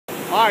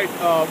Alright,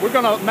 we're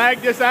going to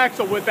mag this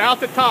axle without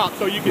the top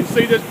so you can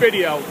see this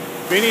video.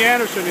 Benny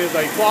Anderson is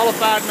a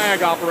qualified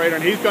mag operator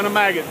and he's going to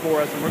mag it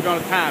for us and we're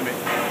going to time it.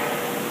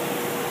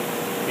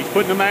 He's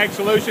putting the mag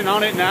solution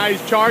on it, now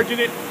he's charging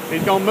it.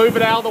 He's going to move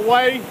it out of the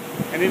way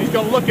and then he's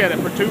going to look at it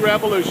for 2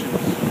 revolutions.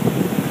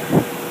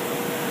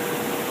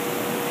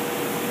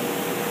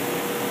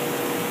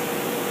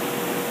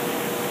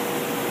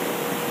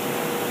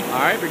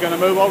 Alright, we're going to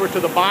move over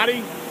to the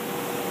body.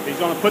 He's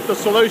going to put the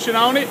solution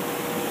on it.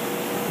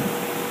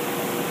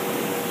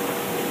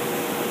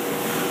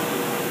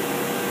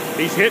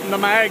 He's hitting the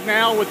mag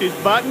now with his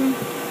button.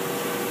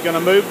 He's going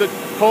to move the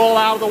coil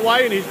out of the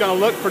way and he's going to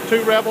look for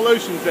 2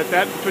 revolutions at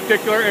that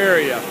particular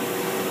area.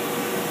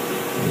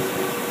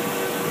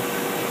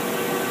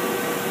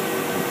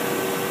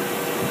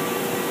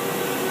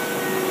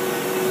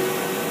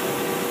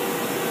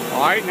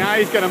 Alright, now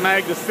he's going to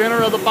mag the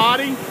center of the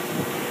body.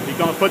 He's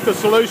going to put the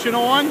solution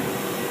on.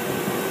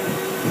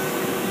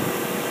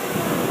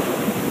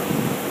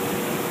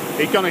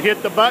 He's going to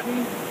hit the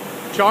button,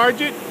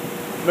 charge it,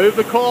 move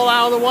the coil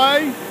out of the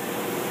way,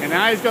 and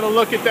now he's going to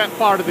look at that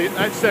part of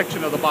that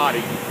section of the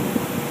body.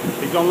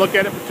 He's going to look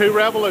at it for 2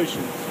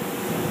 revolutions.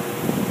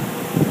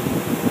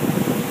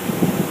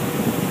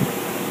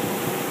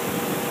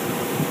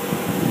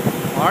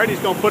 All right, he's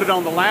going to put it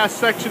on the last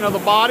section of the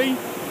body.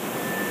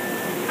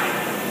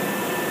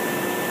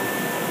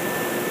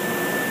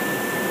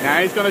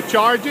 Now he's going to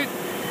charge it,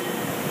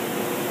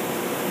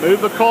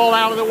 move the coil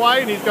out of the way,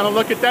 and he's going to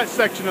look at that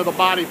section of the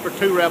body for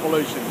 2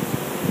 revolutions.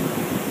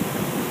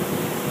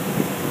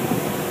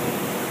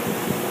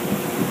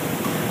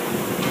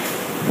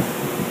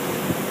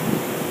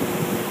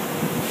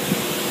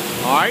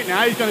 Alright,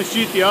 now he's going to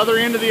shoot the other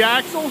end of the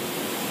axle.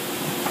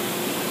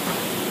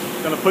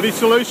 He's going to put his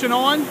solution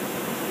on.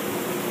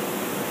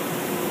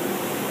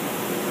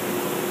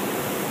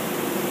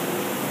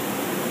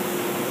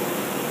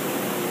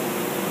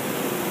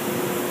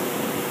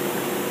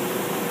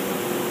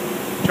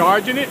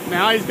 Charging it.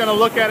 Now he's going to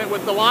look at it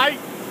with the light.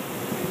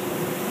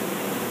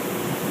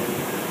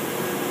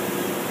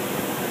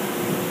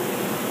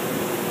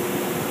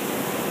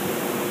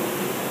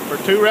 For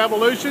 2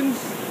 revolutions.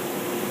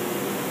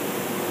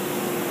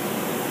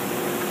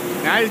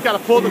 Now he's got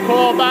to pull the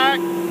coil back,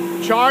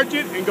 charge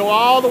it, and go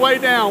all the way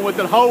down with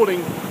it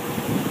holding,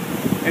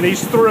 and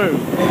he's through.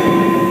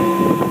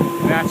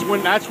 That's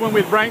when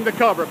we bring the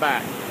cover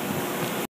back.